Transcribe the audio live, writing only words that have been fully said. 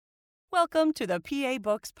Welcome to the PA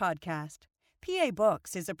Books Podcast. PA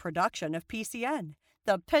Books is a production of PCN,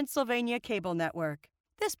 the Pennsylvania Cable Network.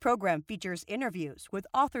 This program features interviews with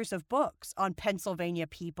authors of books on Pennsylvania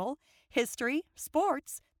people, history,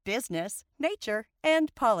 sports, business, nature,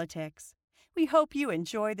 and politics. We hope you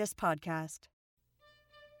enjoy this podcast.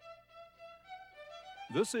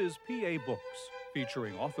 This is PA Books,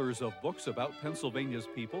 featuring authors of books about Pennsylvania's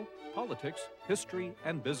people, politics, history,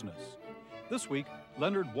 and business. This week,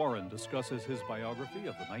 Leonard Warren discusses his biography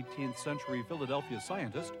of the 19th century Philadelphia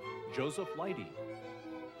scientist, Joseph Leidy.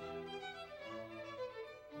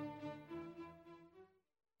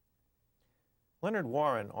 Leonard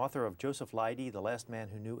Warren, author of Joseph Leidy, The Last Man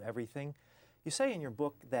Who Knew Everything. You say in your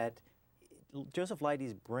book that Joseph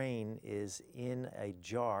Leidy's brain is in a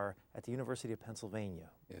jar at the University of Pennsylvania.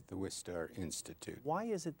 At the Wistar Institute. Why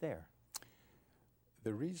is it there?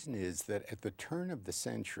 The reason is that at the turn of the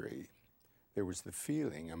century, there was the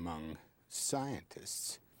feeling among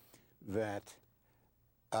scientists that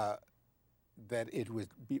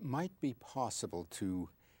might be possible to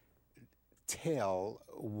tell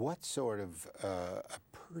what sort of a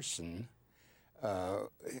person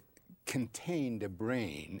contained a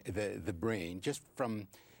brain, the brain, just from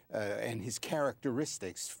and his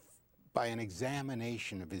characteristics by an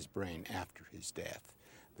examination of his brain after his death,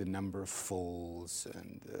 the number of folds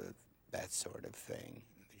and that sort of thing.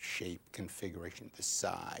 Shape, configuration, the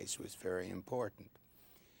size was very important.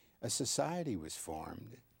 A society was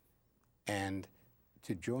formed, and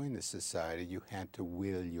to join the society, you had to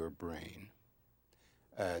will your brain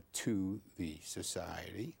to the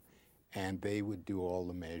society, and they would do all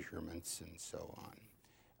the measurements and so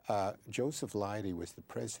on. Joseph Leidy was the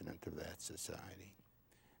president of that society.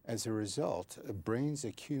 As a result, brains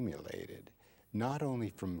accumulated not only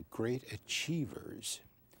from great achievers,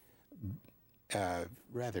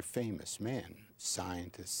 rather famous men,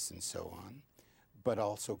 scientists and so on, but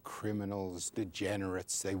also criminals,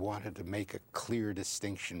 degenerates. They wanted to make a clear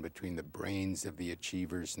distinction between the brains of the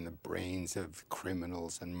achievers and the brains of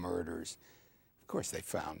criminals and murderers. Of course, they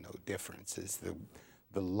found no differences.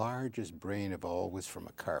 The largest brain of all was from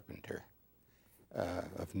a carpenter,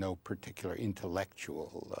 of no particular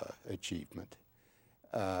intellectual achievement.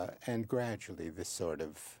 And gradually, this sort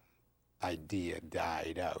of idea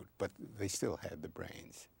died out, but they still had the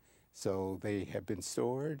brains. So they have been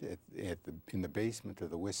stored in the basement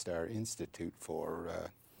of the Wistar Institute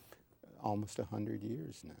for almost 100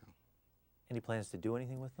 years now. Any plans to do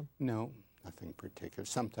anything with them? No, nothing particular.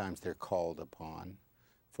 Sometimes they're called upon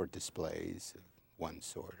for displays of one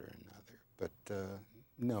sort or another. But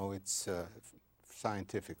no, it's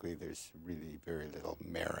scientifically there's really very little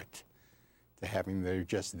merit to having them. They're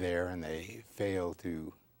just there and they fail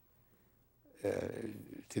to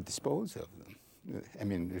dispose of them. I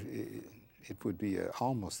mean, it would be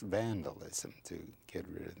almost vandalism to get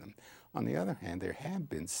rid of them. On the other hand, there have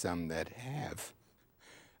been some that have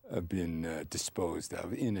been disposed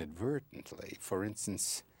of inadvertently. For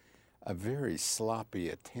instance, a very sloppy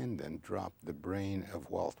attendant dropped the brain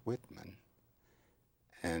of Walt Whitman,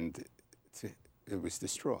 and it was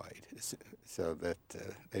destroyed, so that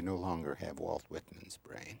they no longer have Walt Whitman's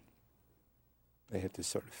brain. They had to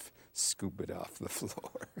sort of scoop it off the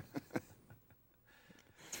floor.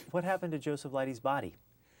 What happened to Joseph Leidy's body?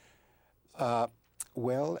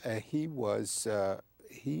 He was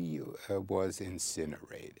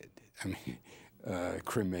incinerated. I mean,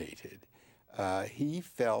 cremated. He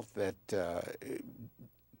felt that the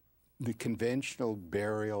conventional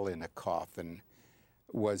burial in a coffin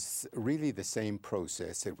was really the same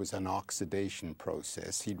process. It was an oxidation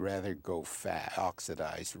process. He'd rather go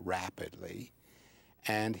oxidize rapidly.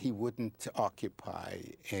 And he wouldn't occupy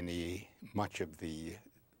much of the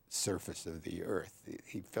surface of the earth.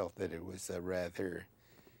 He felt that it was a rather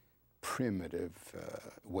primitive,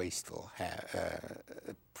 wasteful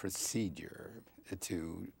procedure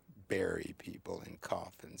to bury people in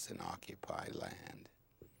coffins and occupy land.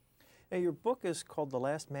 Now, your book is called The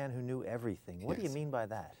Last Man Who Knew Everything. What do you mean by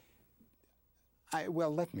that?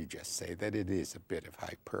 Well, let me just say that it is a bit of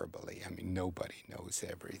hyperbole. I mean, nobody knows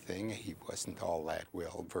everything. He wasn't all that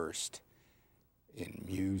well versed in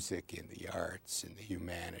music, in the arts, in the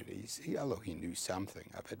humanities, although he knew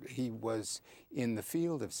something of it. He was, in the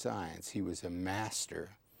field of science, he was a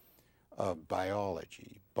master of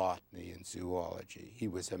biology, botany and zoology. He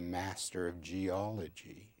was a master of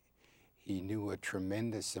geology. He knew a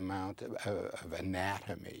tremendous amount of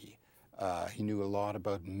anatomy. He knew a lot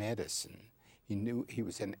about medicine. He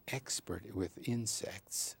was an expert with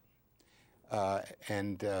insects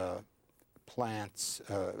and plants.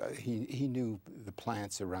 He knew the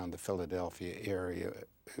plants around the Philadelphia area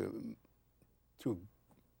to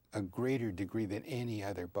a greater degree than any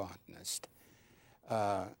other botanist.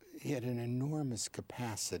 He had an enormous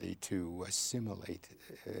capacity to assimilate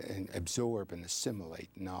and absorb and assimilate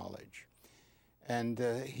knowledge. And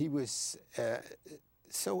he was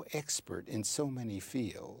so expert in so many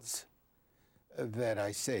fields that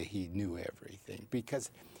I say he knew everything, because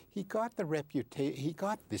he got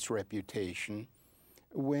this reputation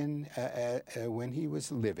when he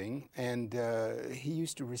was living, and he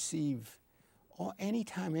used to receive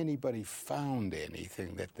anytime anybody found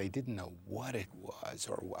anything that they didn't know what it was,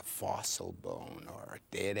 or a fossil bone, or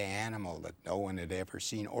a dead animal that no one had ever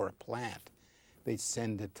seen, or a plant, they'd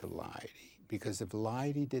send it to Leidy, because if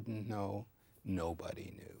Leidy didn't know,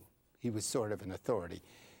 nobody knew. He was sort of an authority.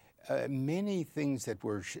 Many things that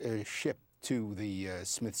were shipped to the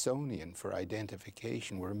Smithsonian for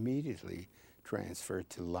identification were immediately transferred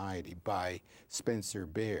to Leidy by Spencer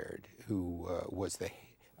Baird, who was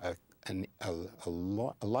a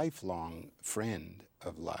lifelong friend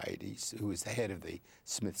of Leidy's, who was the head of the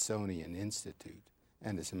Smithsonian Institute,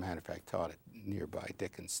 and as a matter of fact taught at nearby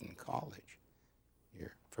Dickinson College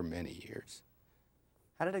here for many years.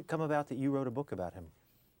 How did it come about that you wrote a book about him?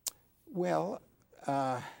 Well,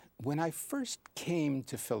 when I first came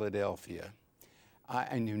to Philadelphia,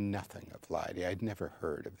 I knew nothing of Leidy. I'd never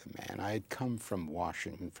heard of the man. I had come from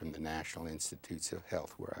Washington, from the National Institutes of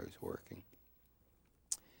Health, where I was working.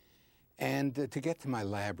 And to get to my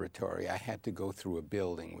laboratory, I had to go through a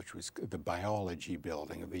building, which was the biology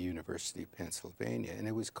building of the University of Pennsylvania, and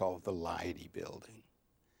it was called the Leidy Building.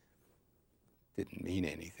 Didn't mean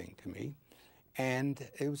anything to me. And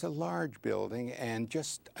it was a large building, and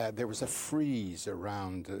just there was a frieze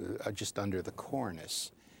around, just under the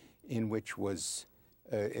cornice, in which the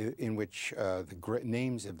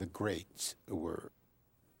names of the greats were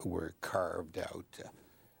carved out.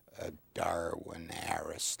 Darwin,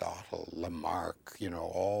 Aristotle, Lamarck,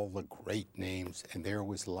 all the great names, and there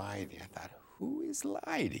was Leidy. I thought, who is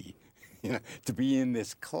Leidy? To be in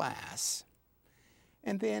this class.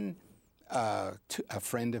 And then a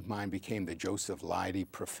friend of mine became the Joseph Leidy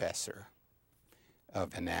Professor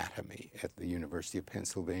of Anatomy at the University of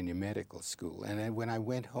Pennsylvania Medical School. And then when I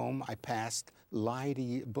went home, I passed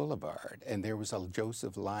Leidy Boulevard, and there was a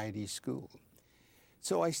Joseph Leidy School.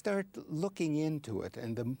 So I started looking into it,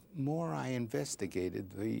 and the more I investigated,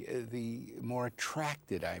 the more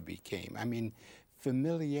attracted I became. I mean,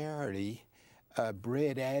 familiarity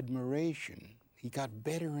bred admiration. He got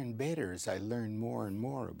better and better as I learned more and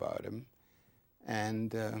more about him. And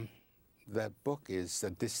that book is a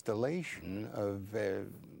distillation of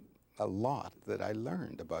a lot that I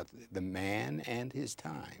learned about the man and his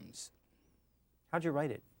times. How'd you write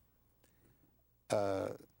it?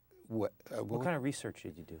 What kind of research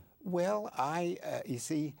did you do? Well, you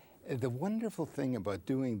see, the wonderful thing about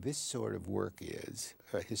doing this sort of work is,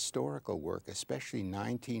 historical work, especially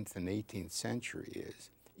 19th and 18th century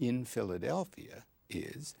in Philadelphia,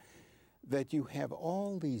 is that you have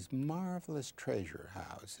all these marvelous treasure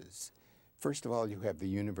houses. First of all, you have the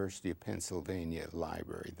University of Pennsylvania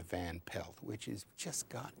Library, the Van Pelt, which has just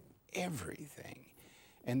got everything.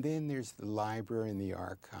 And then there's the library and the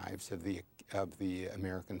archives of the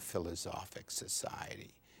American Philosophic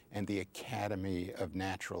Society and the Academy of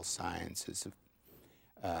Natural Sciences,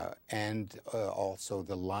 and also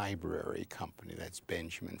the library company, that's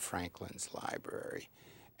Benjamin Franklin's library,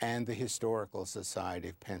 and the Historical Society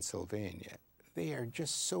of Pennsylvania. They are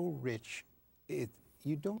just so rich,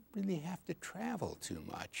 you don't really have to travel too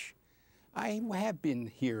much. I have been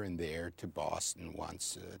here and there to Boston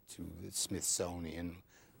once, to the Smithsonian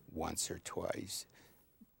once or twice,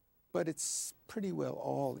 but it's pretty well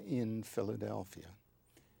all in Philadelphia.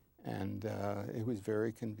 And it was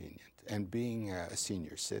very convenient. And being a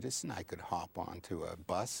senior citizen, I could hop onto a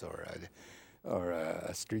bus or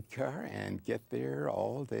a streetcar and get there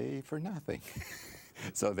all day for nothing.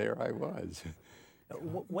 So there I was.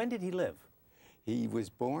 When did he live? He was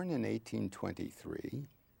born in 1823,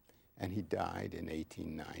 and he died in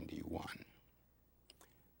 1891.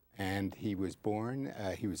 And he was born,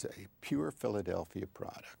 he was a pure Philadelphia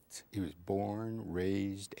product. He was born,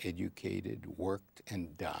 raised, educated, worked,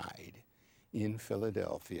 and died in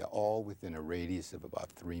Philadelphia, all within a radius of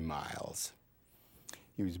about 3 miles.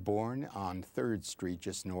 He was born on 3rd Street,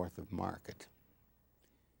 just north of Market.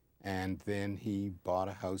 And then he bought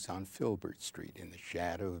a house on Filbert Street in the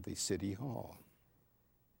shadow of the City Hall.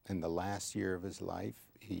 In the last year of his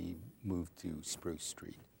life, he moved to Spruce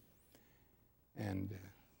Street. And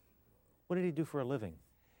what did he do for a living?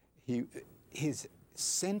 His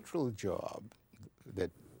central job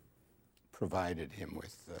that provided him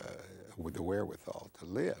with the wherewithal to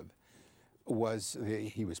live was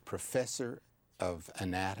he was professor of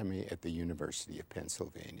anatomy at the University of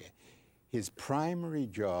Pennsylvania. His primary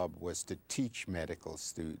job was to teach medical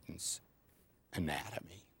students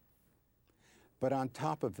anatomy. But on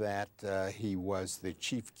top of that, he was the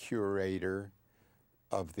chief curator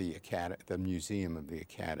of the Museum of the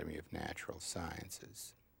Academy of Natural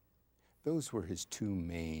Sciences. Those were his two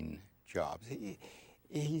main jobs.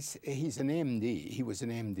 He's an MD. He was an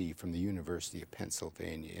MD from the University of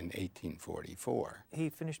Pennsylvania in 1844. He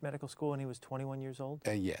finished medical school when he was 21 years old?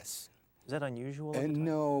 Yes. Is that unusual? At the time?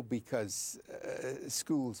 No, because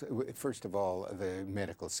schools, first of all, the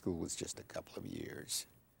medical school was just a couple of years,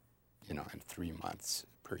 and 3 months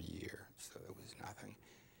per year, so it was nothing.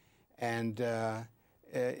 And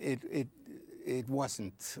it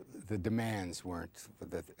wasn't, the demands weren't,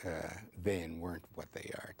 then weren't what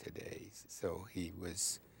they are today. So he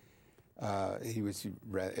was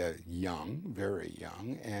young, very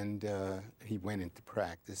young, and he went into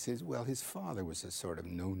practice. His father was a sort of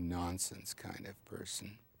no-nonsense kind of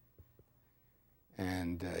person.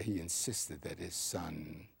 And he insisted that his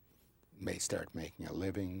son may start making a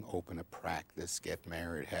living, open a practice, get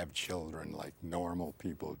married, have children like normal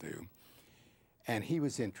people do. And he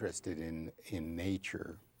was interested in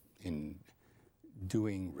nature, in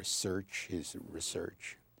doing research, his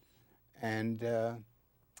research. And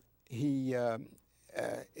he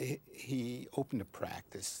opened a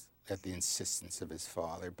practice at the insistence of his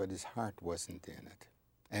father, but his heart wasn't in it.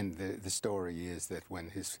 And the story is that when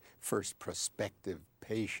his first prospective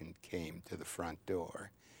patient came to the front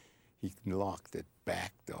door, he locked it,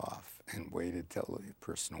 backed off, and waited till the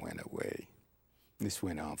person went away. This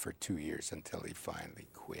went on for 2 years until he finally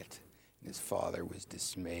quit. And his father was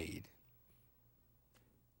dismayed.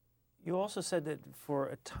 You also said that for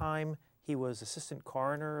a time he was assistant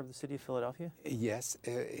coroner of the city of Philadelphia? Yes,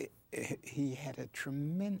 he had a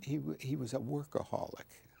he was a workaholic.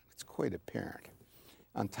 It's quite apparent.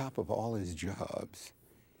 On top of all his jobs,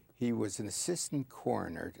 he was an assistant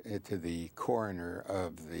coroner to the coroner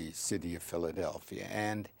of the city of Philadelphia,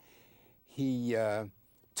 and he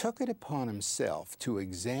took it upon himself to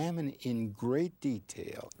examine in great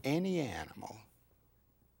detail any animal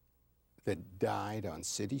that died on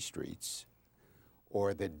city streets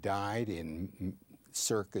or that died in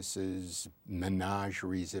circuses,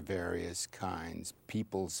 menageries of various kinds,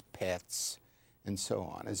 people's pets, and so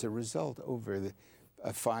on. As a result, over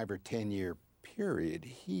a 5 or 10 year period,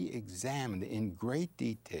 he examined in great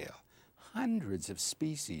detail hundreds of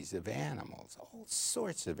species of animals, all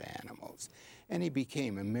sorts of animals, and he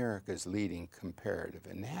became America's leading comparative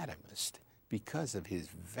anatomist because of his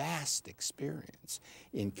vast experience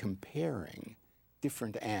in comparing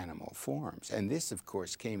different animal forms. And this, of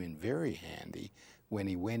course, came in very handy when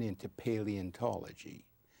he went into paleontology,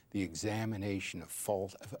 the examination of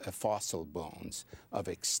fossil bones of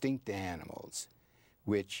extinct animals,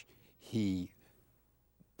 which he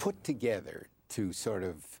put together to sort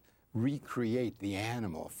of recreate the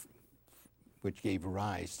animal which gave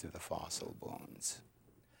rise to the fossil bones.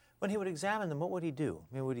 When he would examine them, what would he do?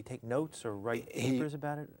 I mean, would he take notes or write papers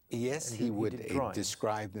about it? Yes, he would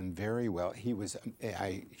describe them very well. He was,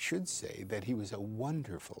 I should say, that he was a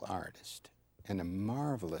wonderful artist and a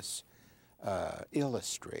marvelous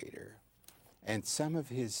illustrator. And some of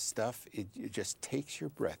his stuff, it just takes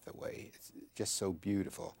your breath away. It's just so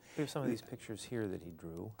beautiful. We have some of these pictures here that he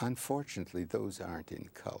drew. Unfortunately, those aren't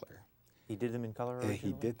in color. He did them in color originally?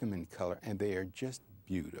 He did them in color, and they are just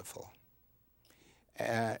beautiful.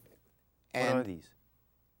 What are these?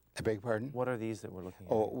 I beg your pardon? What are these that we're looking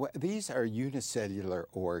at? Oh, these are unicellular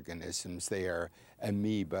organisms. They are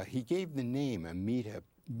amoeba. He gave the name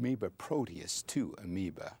amoeba proteus to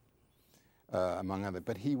amoeba, among other.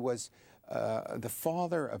 But he was the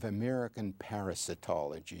father of American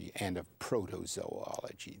parasitology and of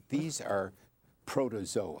protozoology. These are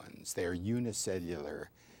protozoans. They are unicellular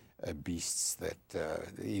beasts that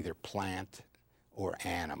either plant or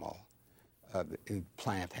animal. The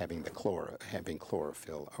plant having having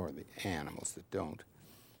chlorophyll, or the animals that don't.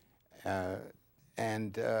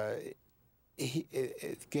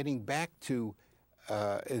 Getting back to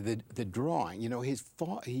the drawing,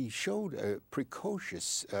 he showed a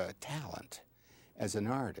precocious talent as an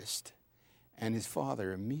artist, and his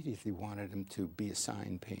father immediately wanted him to be a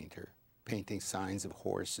sign painter, painting signs of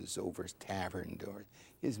horses over tavern doors.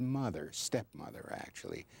 His stepmother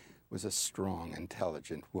actually, was a strong,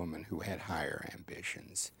 intelligent woman who had higher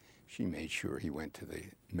ambitions. She made sure he went to the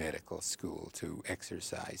medical school to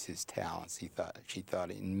exercise his talents. She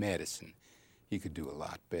thought in medicine he could do a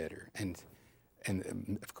lot better. And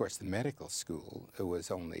of course, the medical school was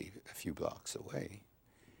only a few blocks away.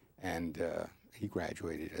 And He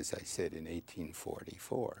graduated, as I said, in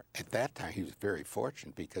 1844. At that time, he was very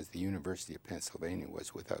fortunate because the University of Pennsylvania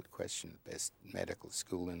was, without question, the best medical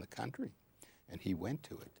school in the country, and he went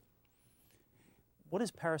to it. What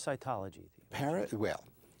is parasitology? Well,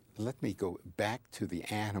 let me go back to the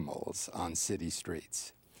animals on city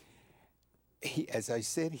streets. As I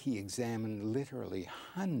said, he examined literally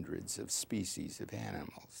hundreds of species of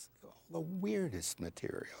animals, the weirdest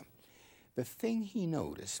material. The thing he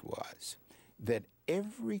noticed was that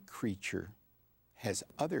every creature has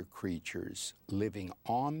other creatures living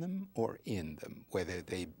on them or in them, whether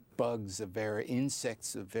they bugs of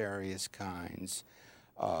insects of various kinds,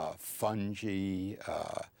 fungi,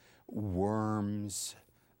 worms,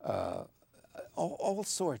 all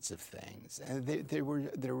sorts of things.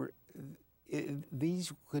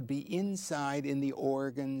 These could be inside in the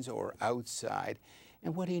organs or outside.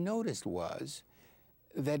 And what he noticed was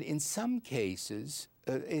that in some cases,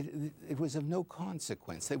 it was of no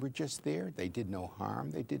consequence. They were just there. They did no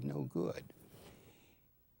harm. They did no good.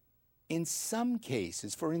 In some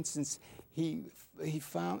cases, for instance, he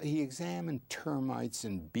examined termites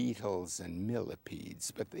and beetles and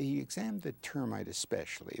millipedes, but he examined the termite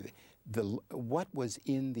especially, what was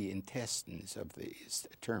in the intestines of the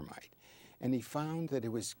termite. And he found that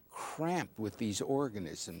it was cramped with these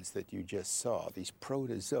organisms that you just saw, these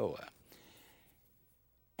protozoa.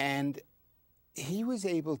 And he was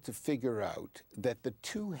able to figure out that the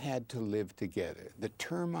two had to live together, the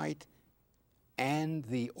termite and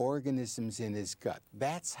the organisms in his gut.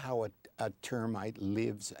 That's how a termite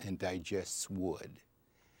lives and digests wood.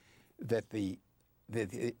 That the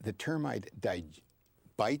termite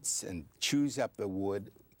bites and chews up the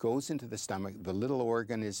wood, goes into the stomach, the little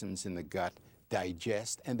organisms in the gut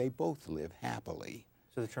digest, and they both live happily.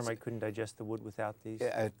 So the termite couldn't digest the wood without these?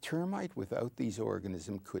 A termite without these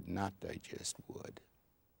organisms could not digest wood.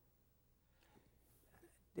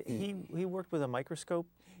 He worked with a microscope?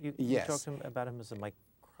 Yes. You talked to him about him as a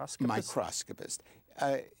microscopist? Microscopist.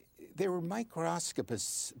 There were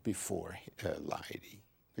microscopists before Leidy.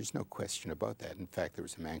 There's no question about that. In fact, there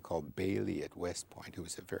was a man called Bailey at West Point who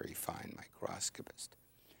was a very fine microscopist.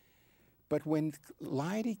 But when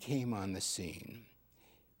Leidy came on the scene,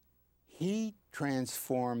 he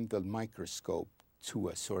transformed the microscope to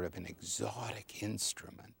a sort of an exotic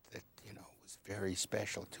instrument that, was very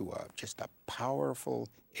special to just a powerful,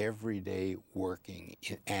 everyday working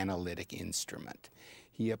analytic instrument.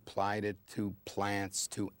 He applied it to plants,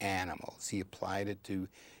 to animals. He applied it to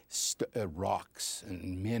rocks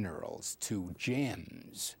and minerals, to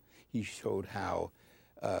gems. He showed how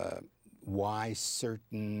why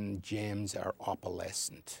certain gems are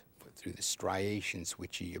opalescent through the striations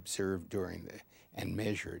which he observed and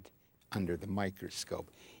measured under the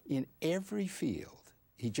microscope. In every field,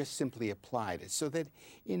 he just simply applied it, so that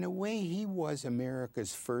in a way he was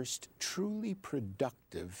America's first truly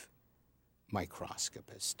productive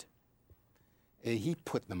microscopist. He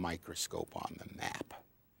put the microscope on the map,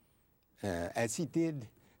 as he did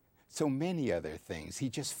so many other things. He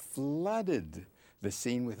just flooded the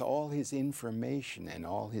scene with all his information and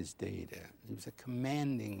all his data. He was a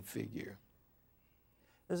commanding figure.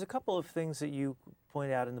 There's a couple of things that you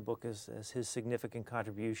point out in the book as his significant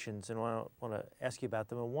contributions, and I want to ask you about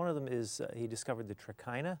them. And one of them is he discovered the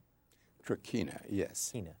trichina. Trichina,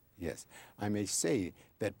 yes. Trichina. Yes. I may say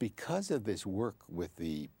that because of this work with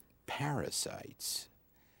the parasites,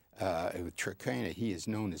 with trichina, he is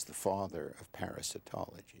known as the father of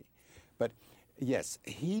parasitology. But yes,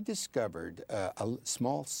 he discovered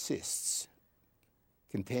small cysts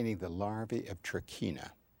containing the larvae of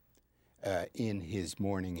trichina in his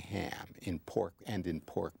morning ham, in pork and in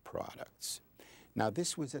pork products. Now,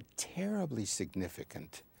 this was a terribly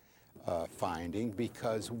significant finding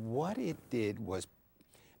because what it did was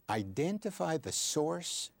identify the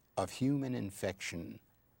source of human infection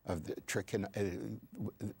of the trichina.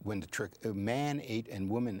 When the man ate and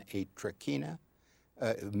woman ate trichina,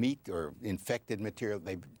 meat or infected material,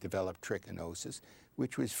 they developed trichinosis,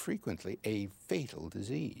 which was frequently a fatal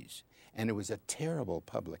disease. And it was a terrible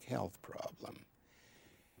public health problem.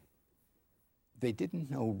 They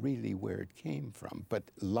didn't know really where it came from,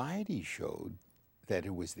 but Leidy showed that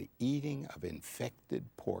it was the eating of infected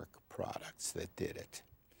pork products that did it.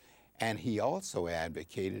 And he also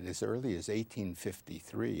advocated as early as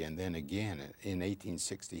 1853 and then again in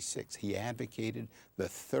 1866, he advocated the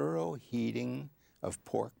thorough heating of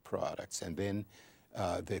pork products, and then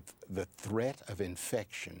the threat of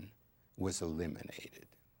infection was eliminated.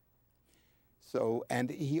 So, and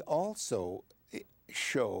he also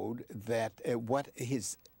showed that what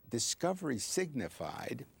his discovery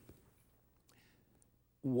signified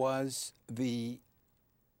was the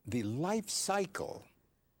the life cycle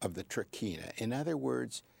of the trichina. In other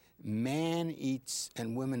words, man eats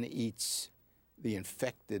and woman eats the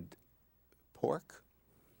infected pork.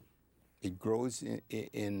 It grows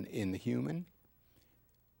in the human.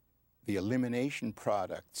 The elimination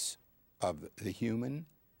products of the human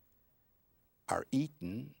are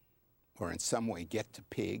eaten or in some way get to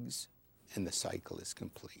pigs, and the cycle is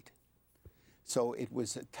complete. So it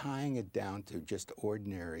was tying it down to just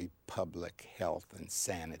ordinary public health and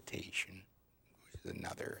sanitation, which is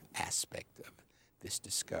another aspect of this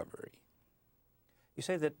discovery. You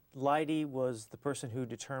say that Leidy was the person who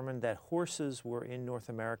determined that horses were in North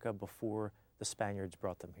America before the Spaniards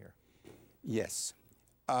brought them here. Yes.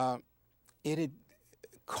 It had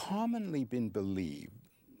commonly been believed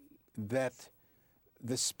that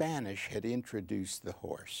the Spanish had introduced the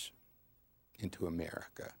horse into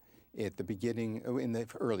America at the beginning, in the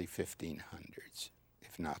early 1500s,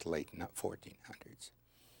 if not late 1400s.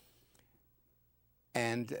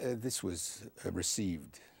 And this was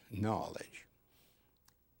received knowledge.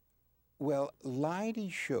 Well, Leidy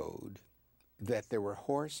showed that there were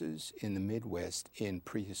horses in the Midwest in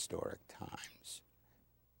prehistoric times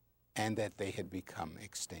and that they had become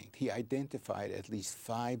extinct. He identified at least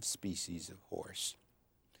 5 species of horse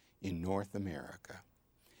in North America,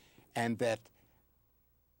 and that,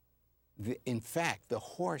 in fact, the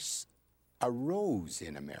horse arose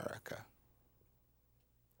in America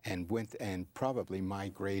and went and probably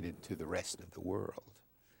migrated to the rest of the world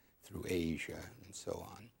through Asia and so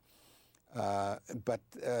on.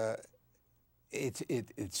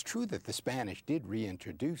 It's true that the Spanish did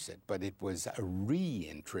reintroduce it, but it was a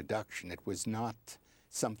reintroduction. It was not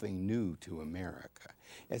something new to America.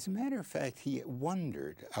 As a matter of fact, he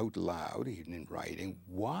wondered out loud, in writing,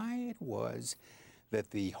 why it was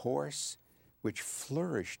that the horse which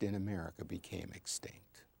flourished in America became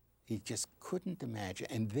extinct. He just couldn't imagine.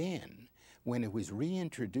 And then, when it was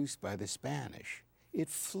reintroduced by the Spanish, it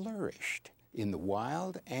flourished in the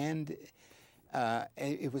wild, and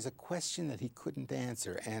it was a question that he couldn't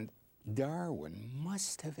answer. And Darwin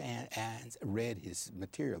must have read his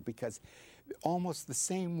material, because almost the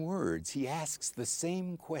same words, he asks the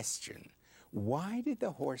same question. Why did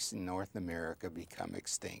the horse in North America become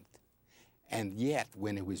extinct? And yet,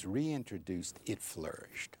 when it was reintroduced, it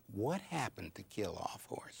flourished. What happened to kill off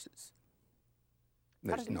horses?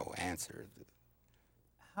 There's no answer.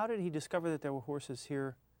 How did he discover that there were horses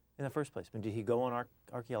here in the first place? I mean, did he go on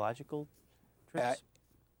archaeological trips?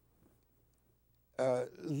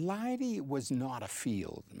 Leidy was not a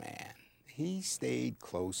field man. He stayed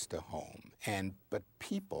close to home. But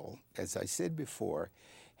people, as I said before,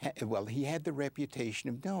 he had the reputation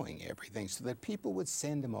of knowing everything, so that people would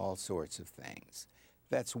send him all sorts of things.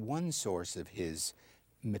 That's one source of his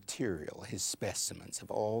material, his specimens of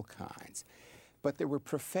all kinds. But there were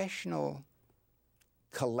professional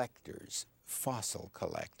collectors, fossil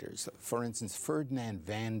collectors. For instance, Ferdinand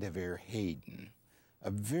van de Veer Heyden, a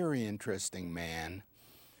very interesting man,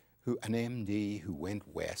 an MD who went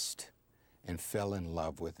west and fell in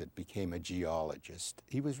love with it, became a geologist.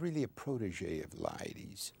 He was really a protege of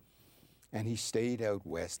Leidy's, and he stayed out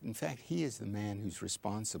west. In fact, he is the man who's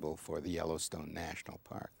responsible for the Yellowstone National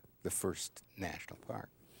Park, the first national park.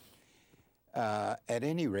 At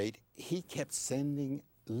any rate, he kept sending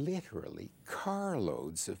literally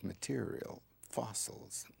carloads of material,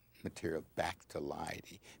 fossils, material, back to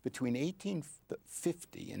Leidy. Between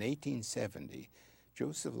 1850 and 1870,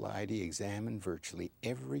 Joseph Leidy examined virtually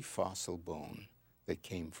every fossil bone that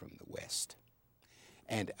came from the West.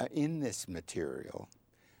 And in this material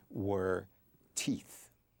were teeth,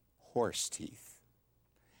 horse teeth.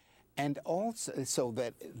 And also, so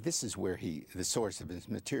that this is where the source of his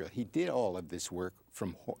material. He did all of this work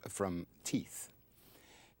from teeth.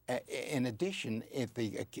 In addition, at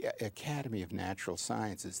the Academy of Natural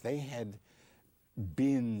Sciences, they had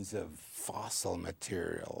bins of fossil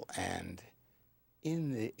material, and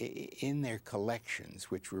in their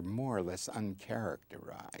collections, which were more or less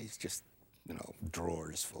uncharacterized, just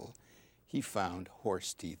drawers full, he found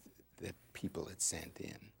horse teeth that people had sent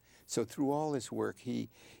in. So through all his work, he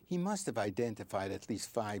must have identified at least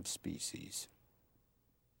 5 species.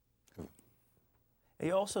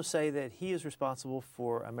 You also say that he is responsible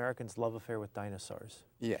for Americans' love affair with dinosaurs.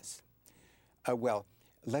 Yes. Well,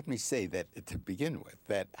 let me say that to begin with,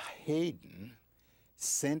 that Hayden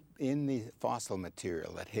sent in the fossil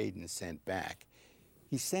material that Hayden sent back,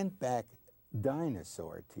 he sent back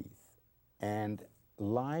dinosaur teeth, and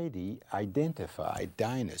Leidy identified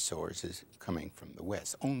dinosaurs as coming from the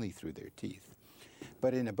West only through their teeth.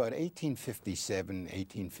 But in about 1857,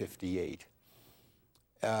 1858,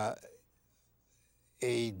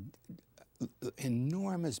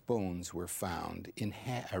 enormous bones were found in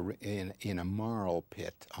a marl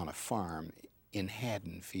pit on a farm in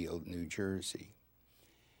Haddonfield, New Jersey.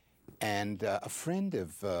 And a friend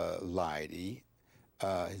of Leidy,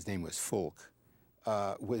 his name was Fulk,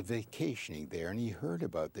 was vacationing there, and he heard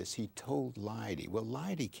about this. He told Leidy. Well,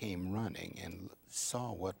 Leidy came running and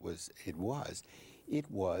saw what it was. It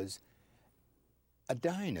was a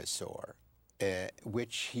dinosaur,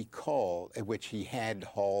 which he had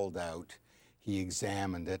hauled out. He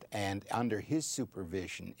examined it, and under his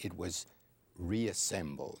supervision, it was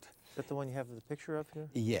reassembled. Is that the one you have the picture of here?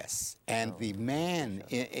 Yes, and the man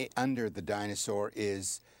under the dinosaur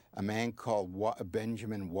is a man called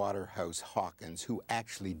Benjamin Waterhouse Hawkins, who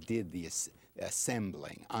actually did the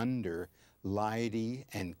assembling under Leidy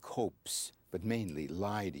and Cope's, but mainly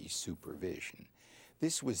Leidy's supervision.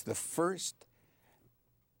 This was the first,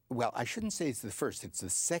 well, I shouldn't say it's the first, it's the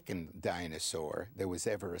second dinosaur that was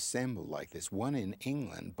ever assembled like this, one in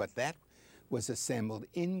England, but that was assembled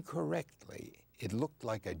incorrectly. It looked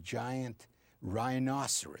like a giant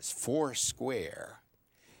rhinoceros, 4 square.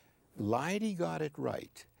 Leidy got it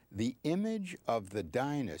right. The image of the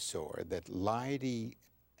dinosaur that Leidy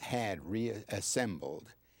had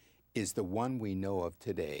reassembled is the one we know of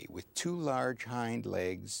today, with 2 large hind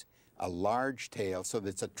legs, a large tail, so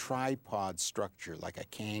that's a tripod structure like a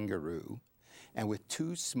kangaroo, and with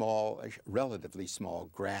 2 small, relatively small,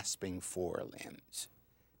 grasping forelimbs.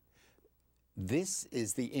 This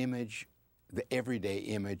is the image, the everyday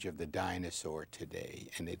image of the dinosaur today,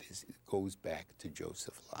 and it goes back to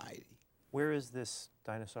Joseph Leidy. Where is this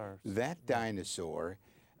dinosaur? That dinosaur,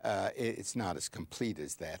 it's not as complete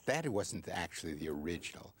as that. That wasn't actually the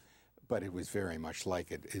original, but it was very much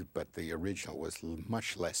like it. But the original was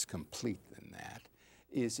much less complete than that.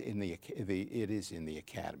 It is in the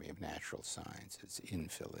Academy of Natural Sciences in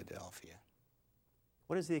Philadelphia.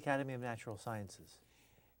 What is the Academy of Natural Sciences?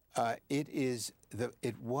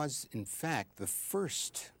 It was, in fact, the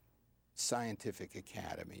first scientific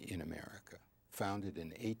academy in America, founded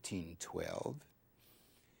in 1812,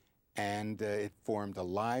 and it formed a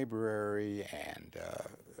library and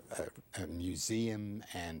a museum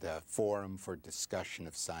and a forum for discussion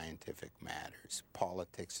of scientific matters.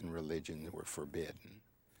 Politics and religion were forbidden.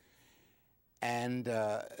 And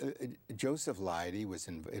Joseph Leidy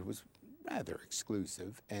it was rather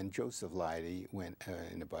exclusive, and Joseph Leidy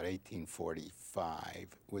in about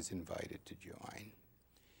 1845 was invited to join.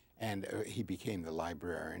 And he became the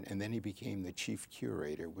librarian, and then he became the chief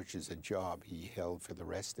curator, which is a job he held for the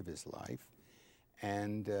rest of his life.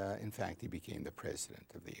 And in fact, he became the president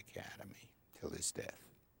of the Academy till his death.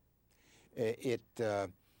 It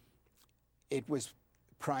was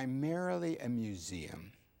primarily a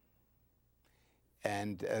museum,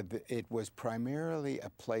 and it was primarily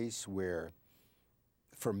a place where,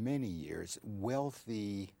 for many years,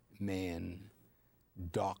 wealthy men,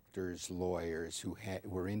 doctors, lawyers who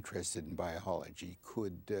were interested in biology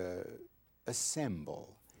could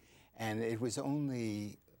assemble. And it was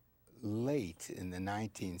only late in the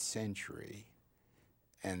 19th century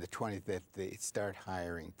and the 20th that they start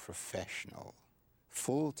hiring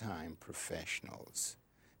full-time professionals.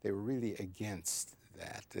 They were really against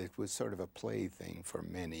that. It was sort of a plaything for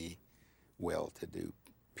many well-to-do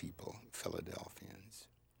people, Philadelphians.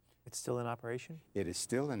 It's still in operation? It is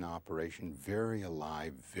still in operation, very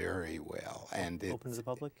alive, very well. And open to the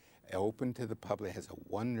public? Open to the public, has a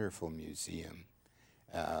wonderful museum.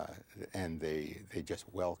 And they just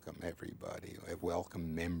welcome everybody, they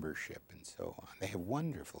welcome membership and so on. They have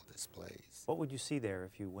wonderful displays. What would you see there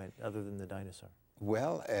if you went, other than the dinosaur?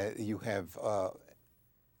 Well, you have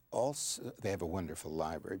also, they have a wonderful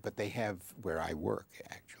library, but they have, where I work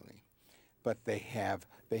actually, but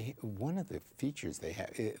one of the features they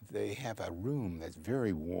have a room that's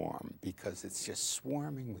very warm because it's just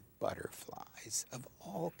swarming with butterflies of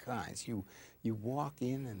all kinds. You walk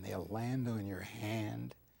in and they'll land on your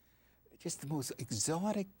hand. Just the most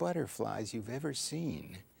exotic butterflies you've ever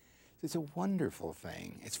seen. It's a wonderful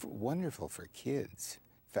thing. It's wonderful for kids.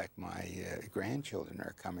 In fact, my grandchildren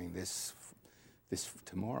are coming this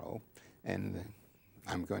tomorrow, and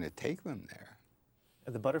I'm going to take them there.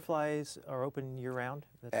 The butterflies are open year-round?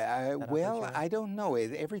 Well, I don't know.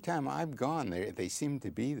 Every time I've gone there, they seem to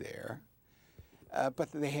be there.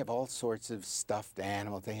 But they have all sorts of stuffed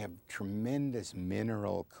animals. They have tremendous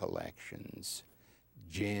mineral collections,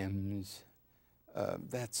 gems,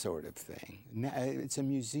 that sort of thing. It's a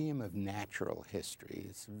museum of natural history.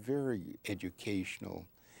 It's very educational.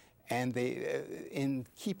 And they, in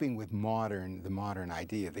keeping with the modern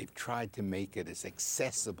idea, they've tried to make it as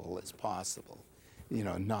accessible as possible. You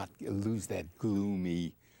know, not lose that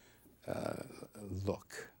gloomy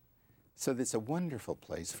look. So it's a wonderful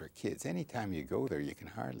place for kids. Anytime you go there, you can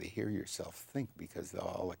hardly hear yourself think because of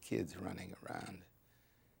all the kids running around,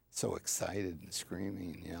 so excited and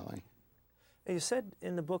screaming and yelling. You said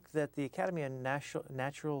in the book that the Academy of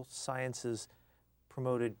Natural Sciences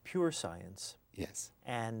promoted pure science. Yes.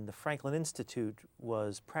 And the Franklin Institute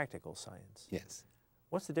was practical science. Yes.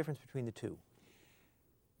 What's the difference between the two?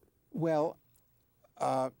 Well,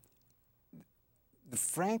 the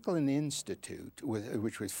Franklin Institute,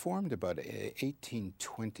 which was formed about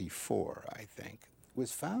 1824, I think,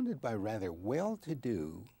 was founded by rather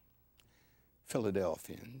well-to-do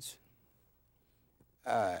Philadelphians,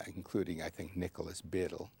 including, I think, Nicholas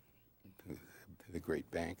Biddle, the great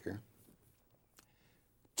banker,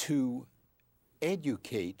 to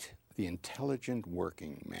educate the intelligent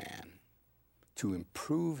working man, to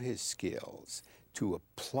improve his skills, to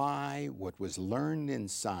apply what was learned in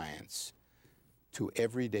science to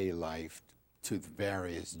everyday life, to the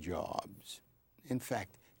various jobs. In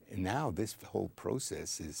fact, now this whole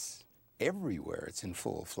process is everywhere. It's in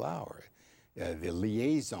full flower. The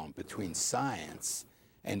liaison between science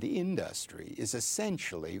and industry is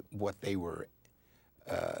essentially what they were.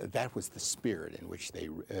 That was the spirit in which they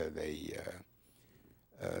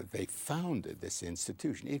founded this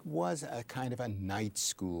institution. It was a kind of a night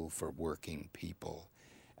school for working people.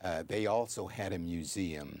 They also had a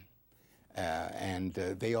museum, and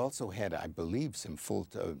they also had, I believe,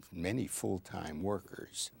 many full-time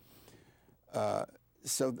workers.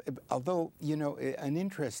 So, although, you know, an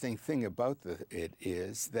interesting thing about it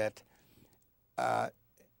is that at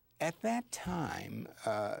that time,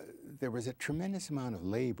 there was a tremendous amount of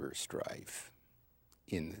labor strife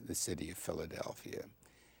in the city of Philadelphia.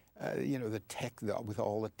 You know, with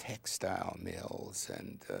all the textile mills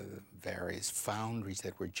and various foundries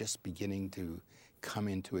that were just beginning to come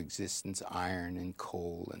into existence, iron and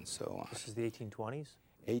coal and so on. This is the 1820s?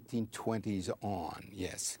 1820s on,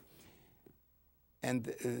 yes.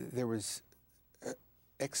 And there was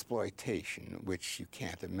exploitation, which you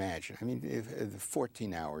can't imagine. I mean, the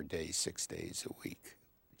 14-hour day, 6 days a week.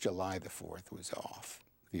 July the 4th was off,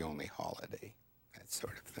 the only holiday, that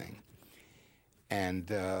sort of thing. And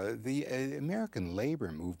the American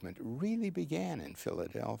labor movement really began in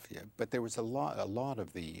Philadelphia, but there was a lot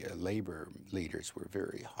of the labor leaders were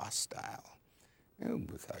very hostile,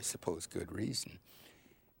 with, I suppose, good reason.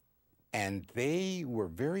 And they were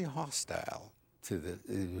very hostile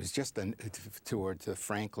towards the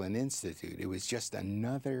Franklin Institute. It was just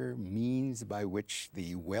another means by which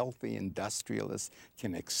the wealthy industrialists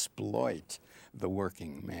can exploit the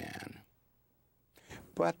working man.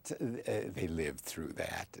 But they lived through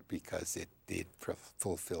that because it did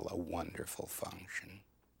fulfill a wonderful function.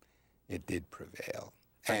 It did prevail.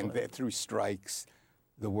 And through strikes,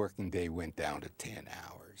 the working day went down to 10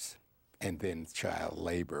 hours. And then child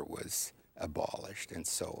labor was abolished and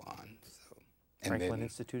so on. Franklin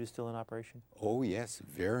Institute is still in operation? Oh, yes,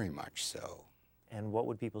 very much so. And what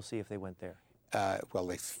would people see if they went there? Well,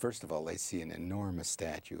 first of all, they see an enormous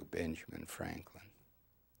statue of Benjamin Franklin.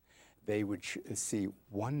 They would see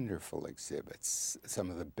wonderful exhibits, some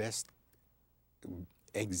of the best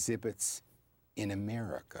exhibits in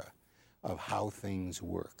America of how things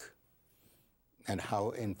work and how,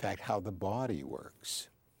 in fact, how the body works.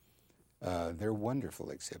 They're wonderful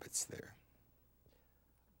exhibits there.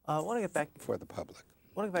 I want to get back for the public.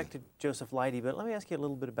 I want to get back to Joseph Leidy, but let me ask you a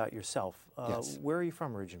little bit about yourself. Yes. Where are you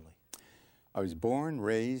from originally? I was born,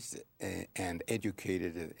 raised, and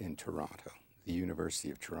educated in Toronto, the University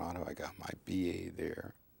of Toronto. I got my BA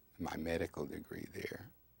there, my medical degree there.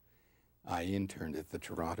 I interned at the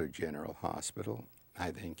Toronto General Hospital.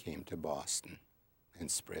 I then came to Boston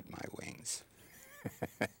and spread my wings.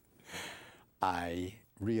 I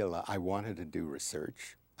realized I wanted to do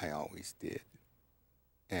research. I always did.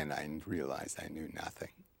 And I realized I knew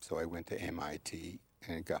nothing. So I went to MIT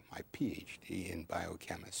and got my PhD in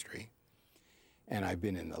biochemistry. And I've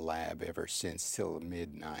been in the lab ever since, till the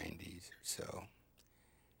mid-90s or so.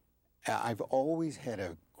 I've always had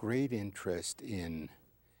a great interest in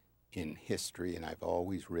history, and I've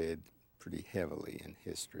always read pretty heavily in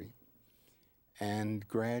history. And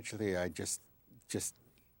gradually I just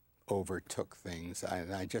overtook things. I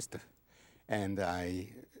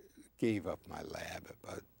gave up my lab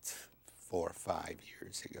about 4 or 5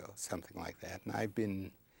 years ago, something like that. And I've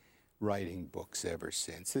been writing books ever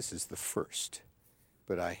since. This is the first,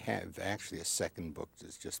 but I have actually a second book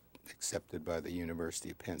that's just accepted by the University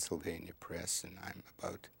of Pennsylvania Press, and I'm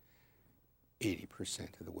about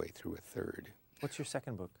 80% of the way through a third. What's your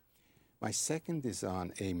second book? My second is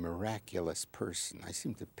on a miraculous person. I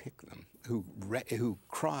seem to pick them, who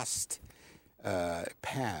crossed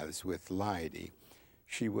paths with Leidy.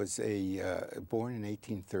 She was born in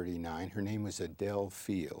 1839. Her name was Adele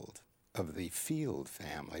Field, of the Field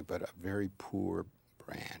family, but a very poor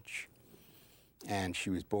branch. And she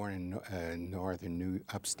was born in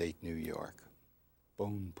upstate New York,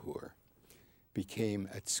 bone poor. Became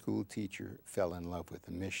a school teacher, fell in love with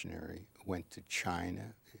a missionary, went to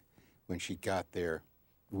China. When she got there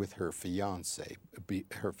with her fiancé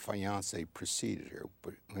preceded her,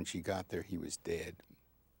 but when she got there, he was dead,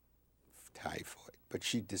 typhoid. But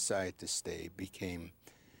she decided to stay, became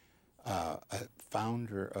a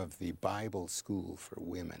founder of the Bible School for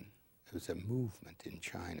Women. It was a movement in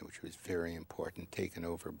China which was very important, taken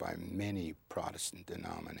over by many Protestant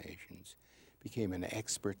denominations. Became an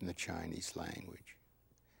expert in the Chinese language.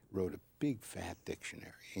 Wrote a big fat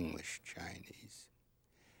dictionary, English-Chinese.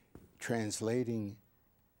 Translating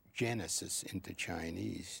Genesis into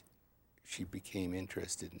Chinese, she became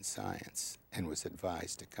interested in science and was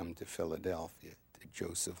advised to come to Philadelphia to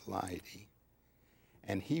Joseph Leidy.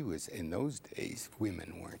 And he was, in those days,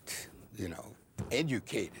 women weren't,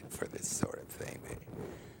 educated for this sort of thing.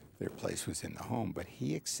 Their place was in the home, but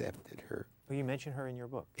he accepted her. Well, you mention her in your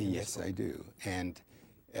book. Yes, I do. And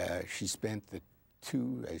she spent the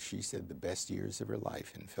two, as she said, the best years of her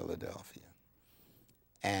life in Philadelphia.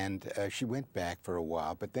 And she went back for a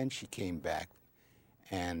while, but then she came back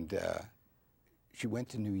and she went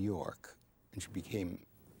to New York and she became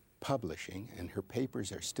publishing, and her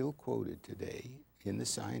papers are still quoted today in the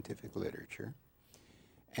scientific literature.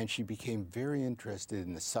 And she became very interested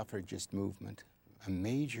in the suffragist movement, a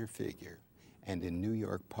major figure, and in New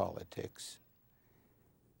York politics.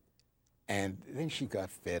 And then she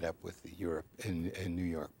got fed up with the New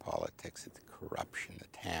York politics, the corruption, the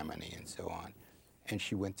Tammany, and so on. And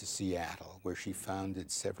she went to Seattle, where she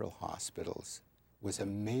founded several hospitals, was a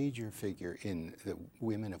major figure in the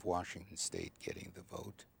women of Washington State getting the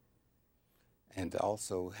vote, and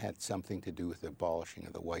also had something to do with the abolishing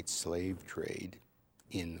of the white slave trade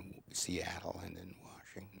in Seattle and in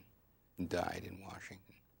Washington, and died in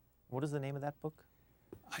Washington. What is the name of that book?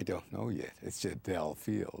 I don't know yet. It's Adele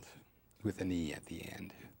Field, with an E at the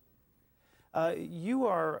end. You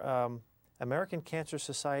are American Cancer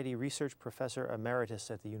Society Research Professor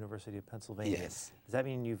Emeritus at the University of Pennsylvania. Yes. Does that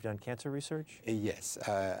mean you've done cancer research? Yes.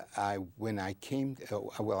 When I came,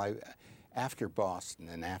 after Boston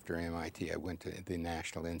and after MIT, I went to the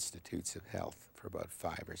National Institutes of Health for about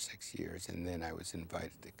 5 or 6 years, and then I was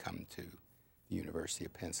invited to come to the University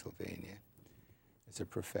of Pennsylvania as a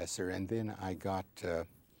professor, and then I got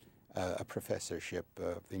a professorship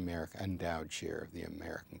of the endowed chair of the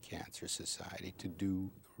American Cancer Society to do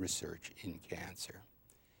research in cancer.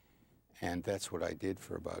 And that's what I did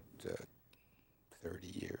for about 30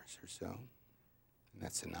 years or so, and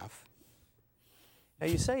that's enough. Now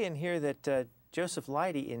you say in here that Joseph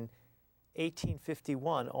Leidy in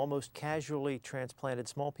 1851 almost casually transplanted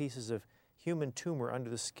small pieces of human tumor under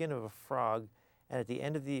the skin of a frog, and at the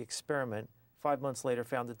end of the experiment, 5 months later,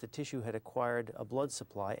 found that the tissue had acquired a blood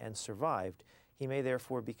supply and survived. He may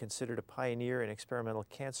therefore be considered a pioneer in experimental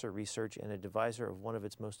cancer research and a deviser of one of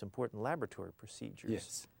its most important laboratory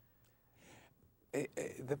procedures. Yes.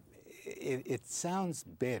 It sounds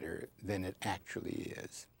better than it actually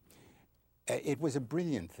is. It was a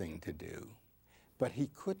brilliant thing to do, but he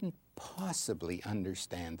couldn't possibly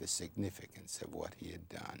understand the significance of what he had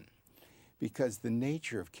done, because the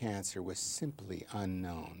nature of cancer was simply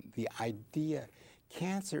unknown. The idea,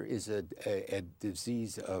 cancer is a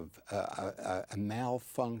disease of a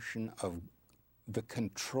malfunction of the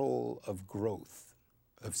control of growth,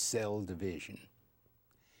 of cell division.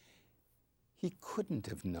 He couldn't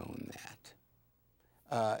have known that.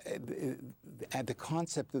 The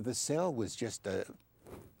concept of the cell was just a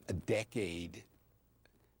decade,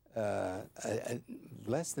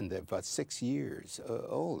 less than that, about 6 years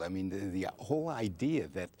old. I mean, the whole idea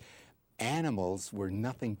that animals were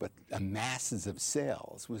nothing but masses of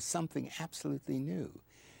cells was something absolutely new.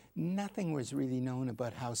 Nothing was really known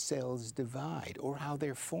about how cells divide or how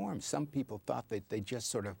they're formed. Some people thought that they just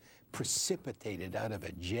sort of precipitated out of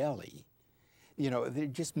a jelly. They're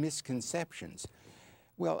just misconceptions.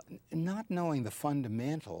 Well, not knowing the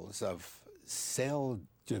fundamentals of cell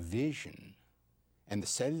division and the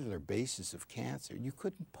cellular basis of cancer, you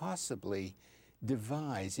couldn't possibly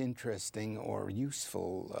devise interesting or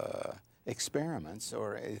useful experiments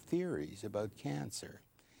or theories about cancer.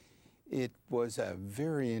 It was a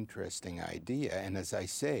very interesting idea, and as I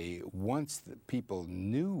say, once the people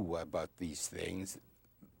knew about these things,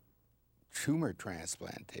 tumor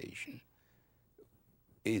transplantation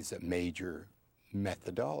is a major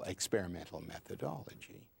experimental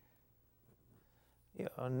methodology. Yeah,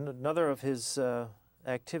 another of his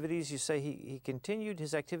activities. You say he continued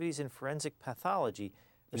his activities in forensic pathology,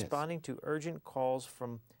 responding to urgent calls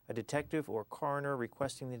from a detective or coroner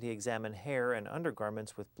requesting that he examine hair and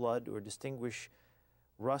undergarments with blood or distinguish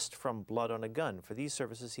rust from blood on a gun. For these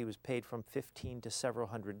services, he was paid from $15 to several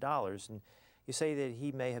 $100s. And you say that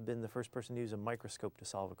he may have been the first person to use a microscope to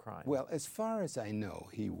solve a crime. Well, as far as I know,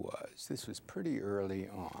 he was. This was pretty early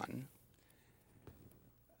on.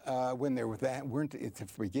 When there were to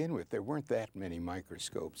begin with, there weren't that many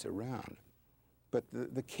microscopes around. But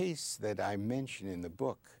the case that I mention in the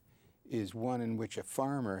book is one in which a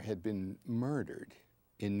farmer had been murdered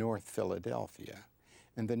in North Philadelphia.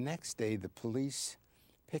 And the next day, the police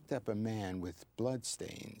picked up a man with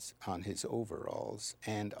bloodstains on his overalls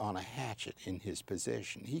and on a hatchet in his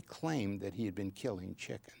possession. He claimed that he had been killing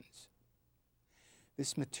chickens.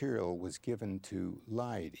 This material was given to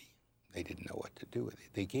Leidy. They didn't know what to do with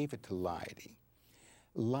it. They gave it to Leidy.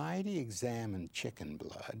 Leidy examined chicken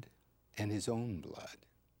blood and his own blood.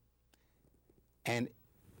 And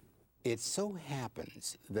it so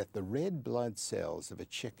happens that the red blood cells of a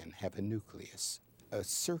chicken have a nucleus, a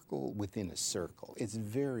circle within a circle. It's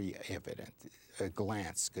very evident. A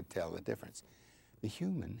glance could tell the difference. The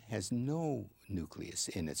human has no nucleus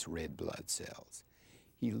in its red blood cells.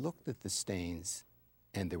 He looked at the stains,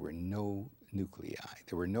 and there were no nuclei.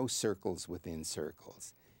 There were no circles within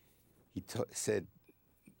circles. He said,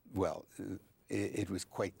 well, it was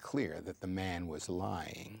quite clear that the man was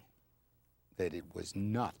lying, that it was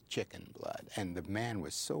not chicken blood. And the man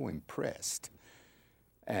was so impressed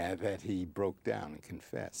that he broke down and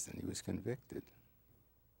confessed, and he was convicted.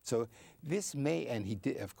 So this may, and he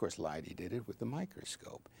did, of course, Leidy did it with the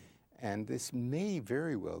microscope. And this may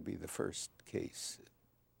very well be the first case,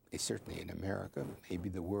 certainly in America, maybe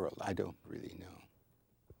the world. I don't really know.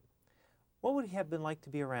 What would he have been like to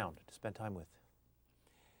be around, to spend time with?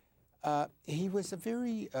 He was a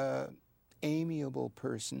very amiable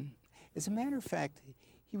person. As a matter of fact,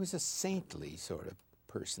 he was a saintly sort of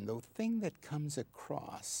person. The thing that comes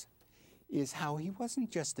across is how he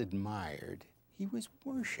wasn't just admired, he was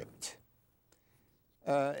worshipped.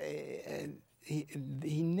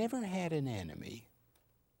 He never had an enemy.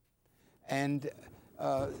 And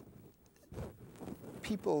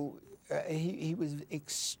he was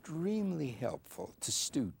extremely helpful to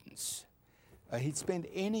students. He'd spend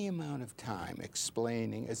any amount of time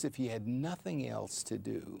explaining as if he had nothing else to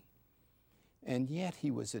do. And yet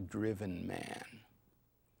he was a driven man.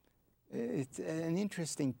 It's an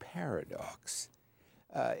interesting paradox.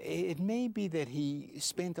 It may be that he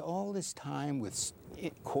spent all this time with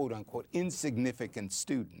quote-unquote insignificant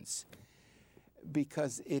students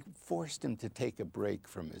because it forced him to take a break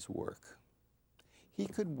from his work. He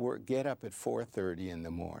could get up at 4:30 in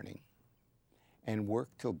the morning and work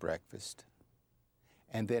till breakfast,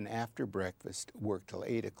 and then after breakfast work till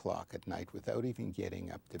 8 o'clock at night without even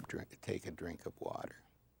getting up to take a drink of water.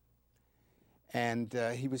 And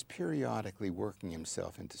he was periodically working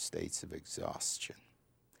himself into states of exhaustion.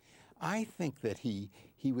 I think that he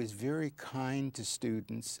was very kind to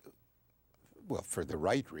students, well, for the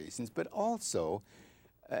right reasons, but also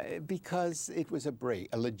because it was a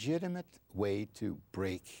legitimate way to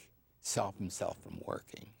stop himself from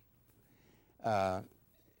working.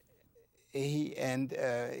 And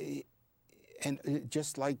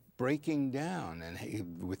just like breaking down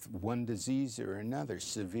and with one disease or another,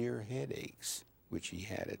 severe headaches, which he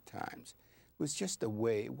had at times, was just a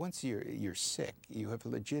way. Once you're sick, you have a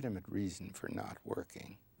legitimate reason for not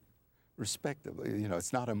working. Respectively,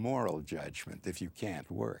 it's not a moral judgment if you can't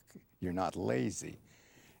work. You're not lazy.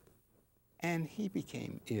 And he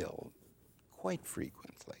became ill quite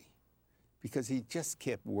frequently because he just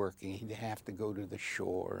kept working. He'd have to go to the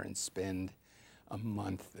shore and spend a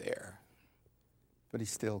month there. But he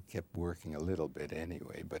still kept working a little bit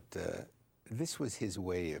anyway. But this was his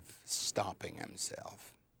way of stopping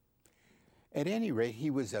himself. At any rate, he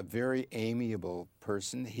was a very amiable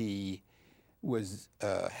person. He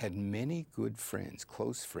had many good friends,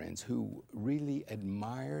 close friends, who really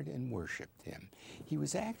admired and worshipped him. He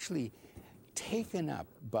was actually taken up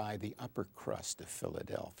by the upper crust of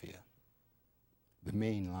Philadelphia, the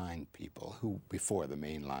Main Line people, who before the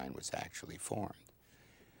Main Line was actually formed.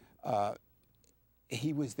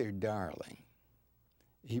 He was their darling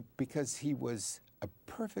because he was a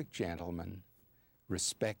perfect gentleman,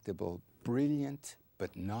 respectable, brilliant,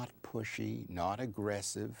 but not pushy, not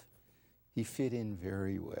aggressive. He fit in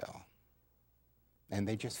very well. And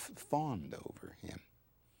they just fawned over him.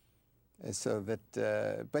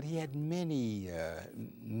 But he had many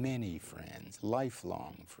friends,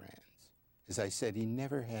 lifelong friends. As I said, he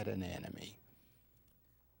never had an enemy.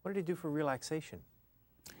 What did he do for relaxation?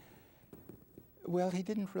 Well, he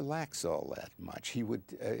didn't relax all that much. He would,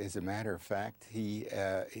 as a matter of fact,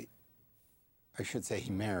 I should say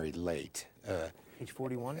he married late. Age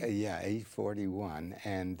 41? Yeah, age 41,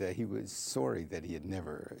 and he was sorry that he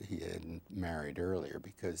hadn't married earlier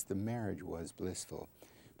because the marriage was blissful.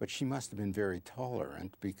 But she must have been very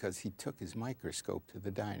tolerant because he took his microscope to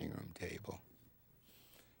the dining room table.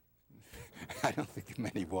 I don't think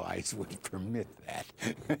many wives would permit that.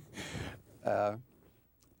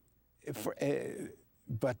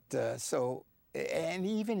 And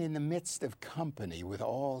even in the midst of company, with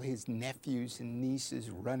all his nephews and nieces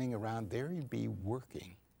running around, there he'd be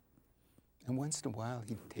working. And once in a while,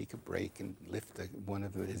 he'd take a break and lift one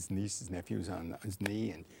of his nieces' nephews on his knee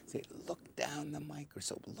and say, "Look down the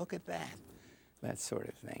microscope, look at that sort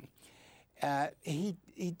of thing."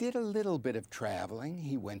 He did a little bit of traveling.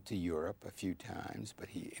 He went to Europe a few times, but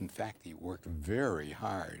in fact, he worked very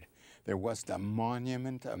hard. There was a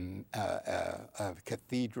monument, a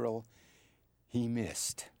cathedral he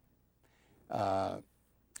missed.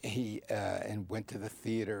 And went to the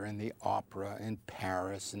theater and the opera in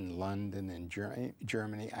Paris and London and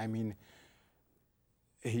Germany. I mean,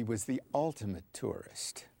 he was the ultimate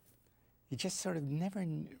tourist. He just sort of never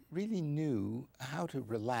really knew how to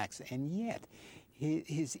relax, and yet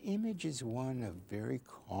his image is one of very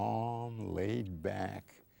calm, laid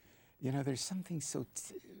back. You know, there's something so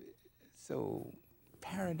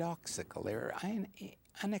paradoxical. There are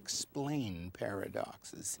unexplained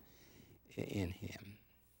paradoxes in him.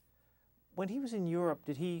 When he was in Europe,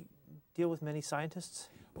 did he deal with many scientists?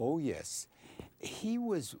 Oh, yes. He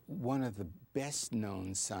was one of the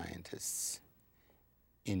best-known scientists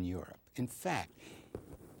in Europe. In fact,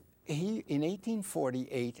 in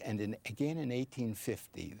 1848 and again in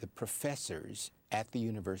 1850, the professors at the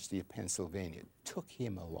University of Pennsylvania took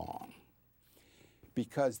him along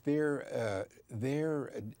because their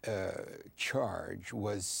charge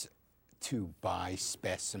was to buy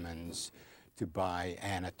specimens, to buy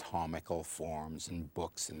anatomical forms and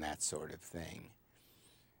books and that sort of thing.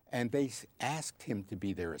 And they asked him to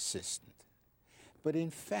be their assistant. But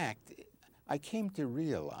in fact, I came to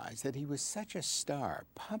realize that he was such a star,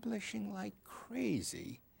 publishing like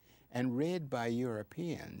crazy and read by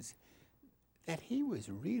Europeans, that he was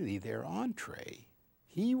really their entree.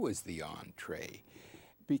 He was the entree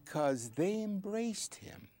because they embraced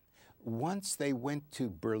him. Once they went to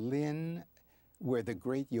Berlin, where the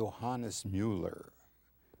great Johannes Müller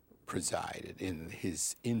presided in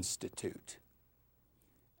his institute.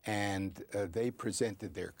 And they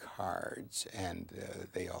presented their cards, and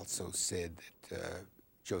they also said that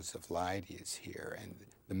Joseph Leidy is here, and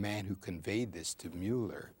the man who conveyed this to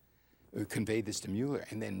Müller,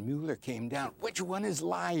 and then Müller came down, "Which one is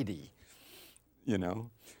Leidy?" You know?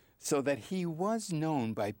 So that he was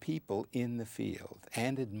known by people in the field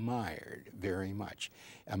and admired very much.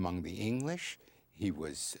 Among the English, he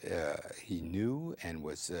knew and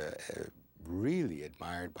was really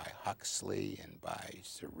admired by Huxley and by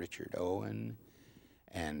Sir Richard Owen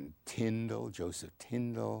and Tyndall, Joseph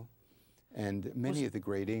Tyndall, and many of the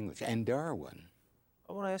great English, and Darwin.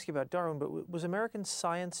 I want to ask you about Darwin, but was American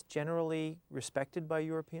science generally respected by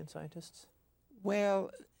European scientists?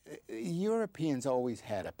 Well, Europeans always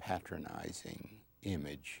had a patronizing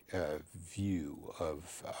view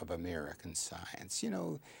of American science. You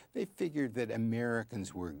know, they figured that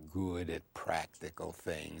Americans were good at practical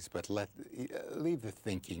things, but leave the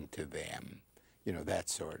thinking to them, you know, that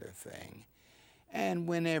sort of thing. And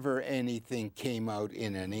whenever anything came out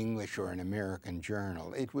in an English or an American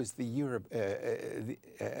journal, it was the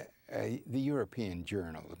European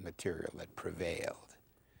journal material that prevailed.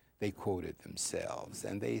 They quoted themselves,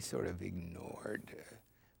 and they sort of ignored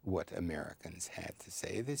what Americans had to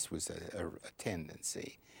say. This was a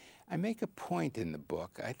tendency. I make a point in the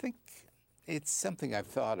book, I think it's something I've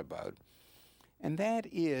thought about, and that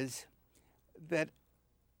is that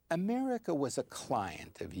America was a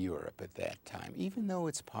client of Europe at that time. Even though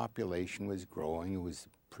its population was growing, it was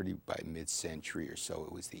by mid-century or so,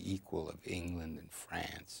 it was the equal of England and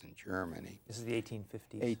France and Germany. This is the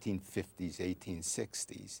 1850s. 1850s,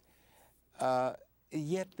 1860s.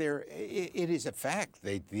 Yet it is a fact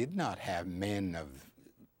they did not have men of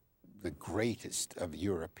the greatest of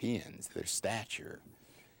Europeans, their stature,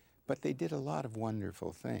 but they did a lot of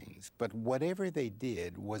wonderful things. But whatever they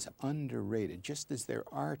did was underrated, just as their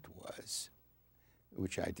art was,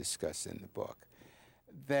 which I discuss in the book.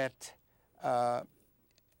 That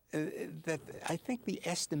I think the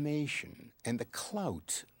estimation and the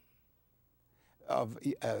clout of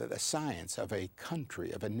the science of a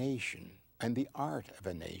country, of a nation, and the art of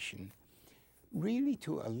a nation really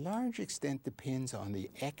to a large extent depends on the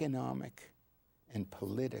economic and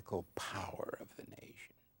political power of the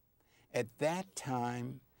At that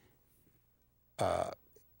time, the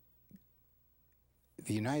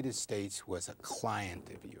United States was a client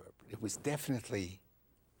of Europe. It was definitely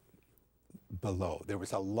below. There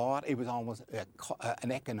was a lot, it was almost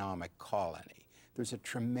an economic colony. There's a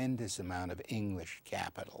tremendous amount of English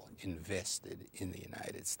capital invested in the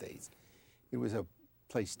United States. It was a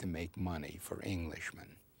place to make money for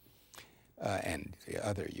Englishmen and the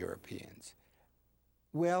other Europeans.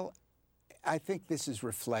 Well, I think this is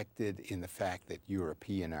reflected in the fact that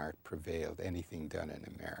European art prevailed. Anything done in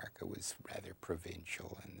America was rather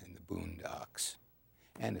provincial and in the boondocks.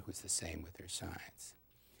 And it was the same with their science.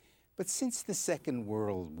 But since the Second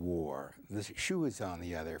World War, the shoe is on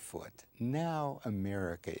the other foot. Now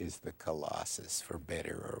America is the colossus, for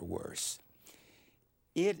better or worse.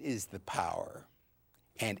 It is the power,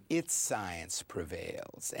 and its science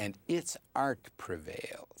prevails, and its art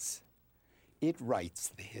prevails. It writes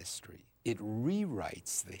the history. It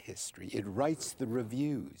rewrites the history. It writes the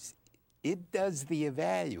reviews. It does the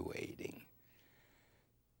evaluating.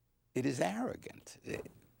 It is arrogant.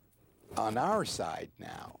 On our side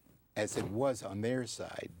now, as it was on their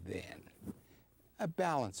side then, a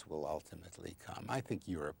balance will ultimately come. I think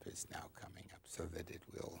Europe is now coming up so that it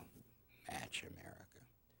will match America.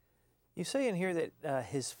 You say in here that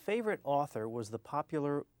his favorite author was the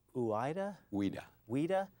popular Ouida?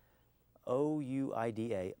 Ouida,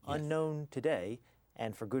 O-U-I-D-A, yes. Unknown today,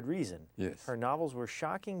 and for good reason. Yes. Her novels were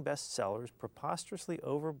shocking bestsellers, preposterously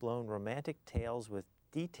overblown romantic tales with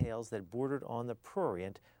details that bordered on the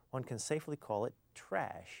prurient. One can safely call it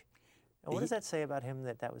trash. Now, what does that say about him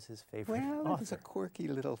that was his favorite author? Well, it was a quirky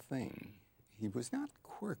little thing. He was not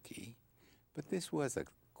quirky, but this was a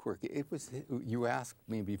quirky. It was. You asked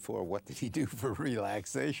me before, what did he do for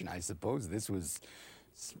relaxation? I suppose this was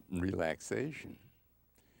relaxation.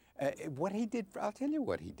 What he did, I'll tell you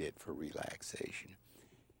what he did for relaxation.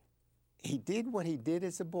 He did what he did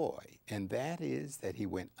as a boy, and that is that he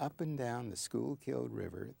went up and down the Schuylkill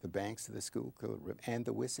River, the banks of the Schuylkill River, and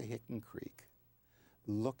the Wissahickon Creek,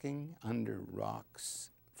 looking under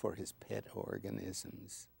rocks for his pet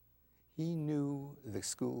organisms. He knew the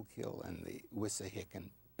Schuylkill and the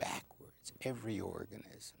Wissahickon backwards, every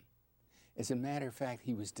organism. As a matter of fact,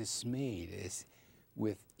 he was dismayed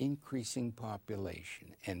with increasing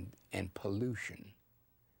population and pollution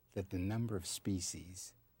that the number of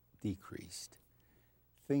species decreased.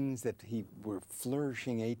 Things that were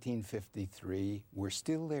flourishing 1853 were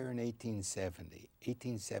still there in 1870.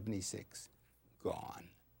 1876, gone.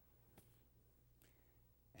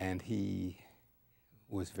 And he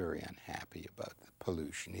was very unhappy about the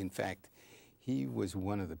pollution. In fact, he was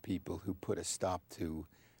one of the people who put a stop to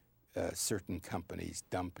certain companies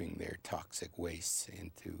dumping their toxic wastes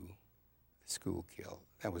into the Schuylkill.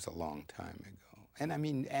 That was a long time ago. And I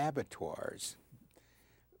mean, abattoirs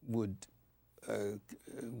would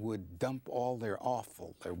dump all their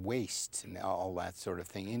offal, their waste, and all that sort of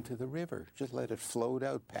thing into the river. Just let it float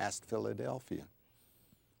out past Philadelphia.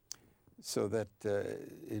 So that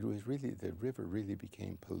it was really, the river really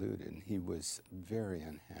became polluted, and he was very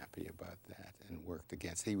unhappy about that and worked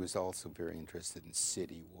against. He was also very interested in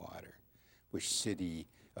city water, which city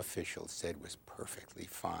officials said was perfectly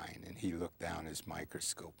fine. And he looked down his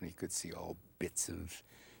microscope and he could see all bits of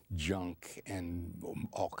junk and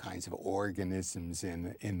all kinds of organisms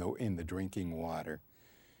in the drinking water.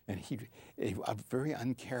 And very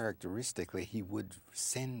uncharacteristically, he would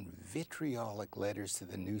send vitriolic letters to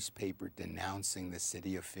the newspaper denouncing the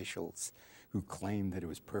city officials who claimed that it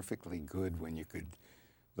was perfectly good when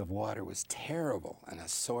the water was terrible and a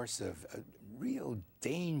source of real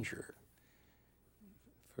danger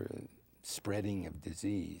for spreading of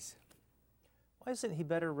disease. Why isn't he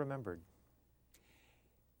better remembered?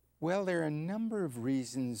 Well, there are a number of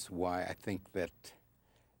reasons why I think that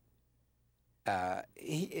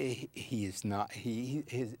his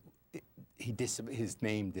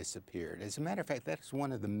name disappeared. As a matter of fact, that's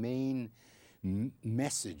one of the main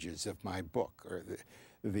messages of my book, or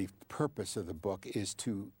the purpose of the book is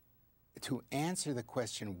to answer the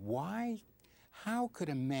question, how could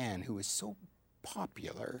a man who is so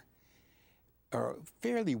popular or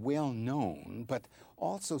fairly well known, but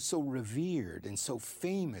also so revered and so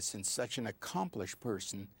famous and such an accomplished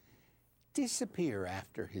person, disappear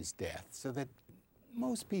after his death, so that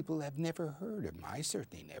most people have never heard of him. I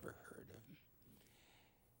certainly never heard of him.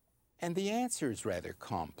 And the answer is rather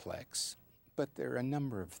complex, but there are a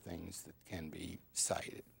number of things that can be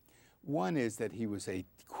cited. One is that he was a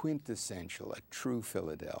quintessential, a true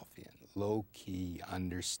Philadelphian, low-key,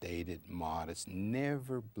 understated, modest,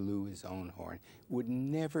 never blew his own horn, would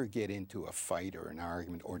never get into a fight or an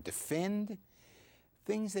argument or defend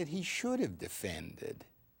things that he should have defended.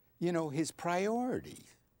 his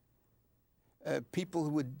priorities. People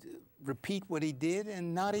who would repeat what he did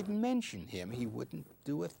and not even mention him. He wouldn't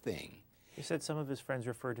do a thing. You said some of his friends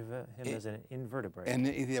referred to him as an invertebrate. And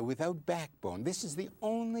without backbone. This is the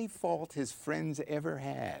only fault his friends ever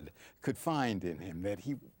could find in him, that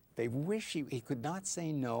they wish he could not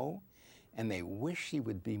say no, and they wish he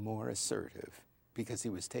would be more assertive because he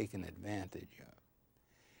was taken advantage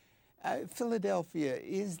of. Philadelphia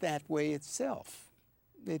is that way itself.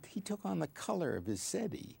 He took on the color of his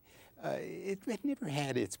city. It never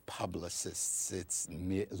had its publicists, its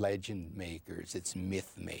legend makers, its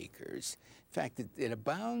myth makers. In fact, it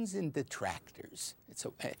abounds in detractors.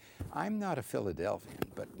 I'm not a Philadelphian,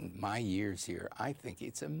 but in my years here, I think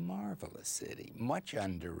it's a marvelous city, much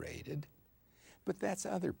underrated. But that's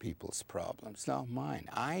other people's problems, not mine.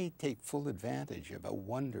 I take full advantage of a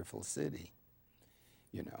wonderful city,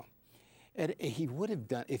 And he would have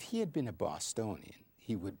done, if he had been a Bostonian,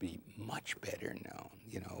 he would be much better known,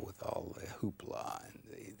 with all the hoopla and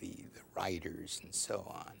the writers and so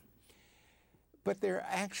on. But there are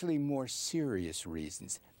actually more serious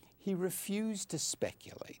reasons. He refused to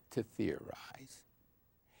speculate, to theorize.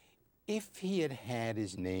 If he had had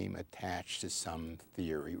his name attached to some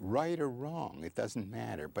theory, right or wrong, it doesn't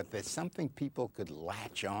matter, but there's something people could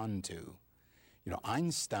latch on to.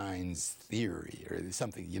 Einstein's theory, or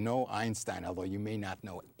something, Einstein, although you may not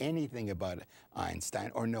know anything about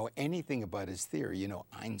Einstein or know anything about his theory,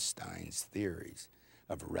 Einstein's theories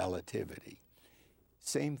of relativity.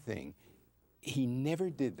 Same thing. He never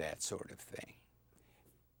did that sort of thing.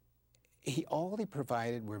 All he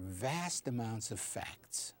provided were vast amounts of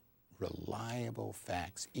facts, reliable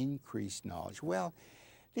facts, increased knowledge. Well,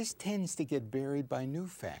 this tends to get buried by new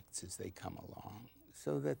facts as they come along,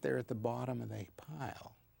 so that they're at the bottom of the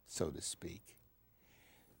pile, so to speak.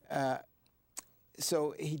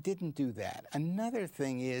 So he didn't do that. Another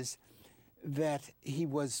thing is that he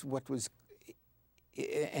was what was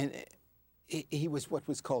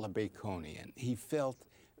called a Baconian. He felt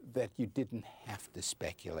that you didn't have to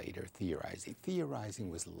speculate or theorize. Theorizing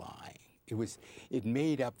was lying. It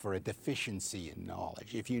made up for a deficiency in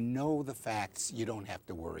knowledge. If you know the facts, you don't have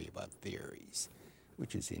to worry about theories,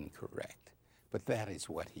 which is incorrect. But that is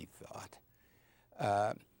what he thought.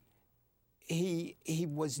 He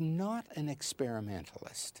was not an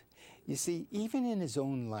experimentalist. You see, even in his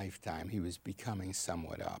own lifetime, he was becoming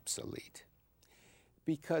somewhat obsolete,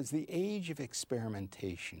 because the age of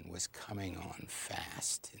experimentation was coming on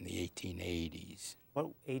fast in the 1880s. What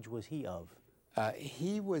age was he of?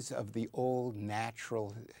 He was of the old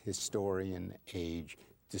natural historian age,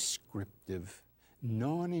 descriptive,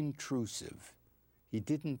 non-intrusive. He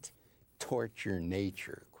didn't torture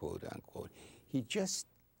nature, quote unquote. He just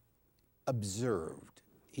observed.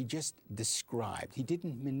 He just described. He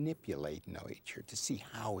didn't manipulate nature to see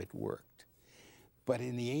how it worked. But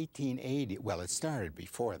in the 1880s, well, it started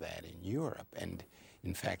before that in Europe, and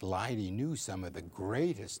in fact, Leidy knew some of the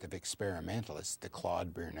greatest of experimentalists, the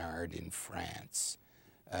Claude Bernard in France,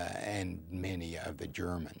 and many of the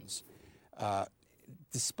Germans.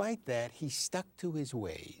 Despite that, he stuck to his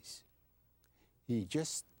ways. He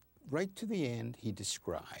just, right to the end, he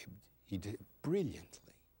described,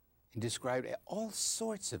 brilliantly. He described all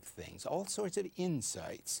sorts of things, all sorts of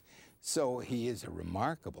insights. So he is a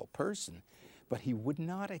remarkable person, but he would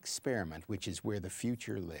not experiment, which is where the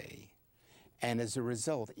future lay. And as a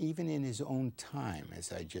result, even in his own time,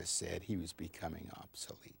 as I just said, he was becoming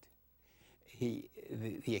obsolete.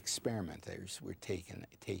 The experimenters were taking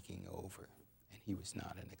over, and he was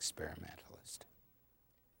not an experimentalist.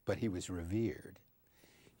 But he was revered.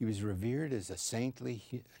 He was revered as a saintly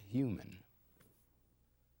human.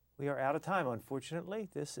 We are out of time, unfortunately.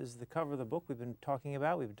 This is the cover of the book we've been talking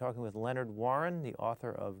about. We've been talking with Leonard Warren, the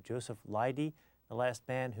author of Joseph Leidy, The Last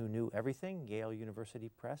Man Who Knew Everything, Yale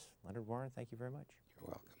University Press. Leonard Warren, thank you very much. You're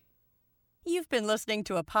welcome. You've been listening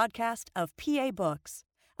to a podcast of PA Books,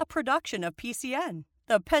 a production of PCN,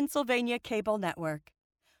 the Pennsylvania Cable Network.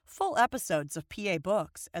 Full episodes of PA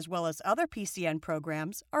Books, as well as other PCN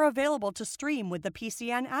programs, are available to stream with the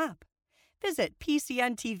PCN app. Visit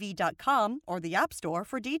PCNTV.com or the App Store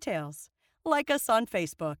for details. Like us on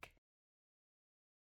Facebook.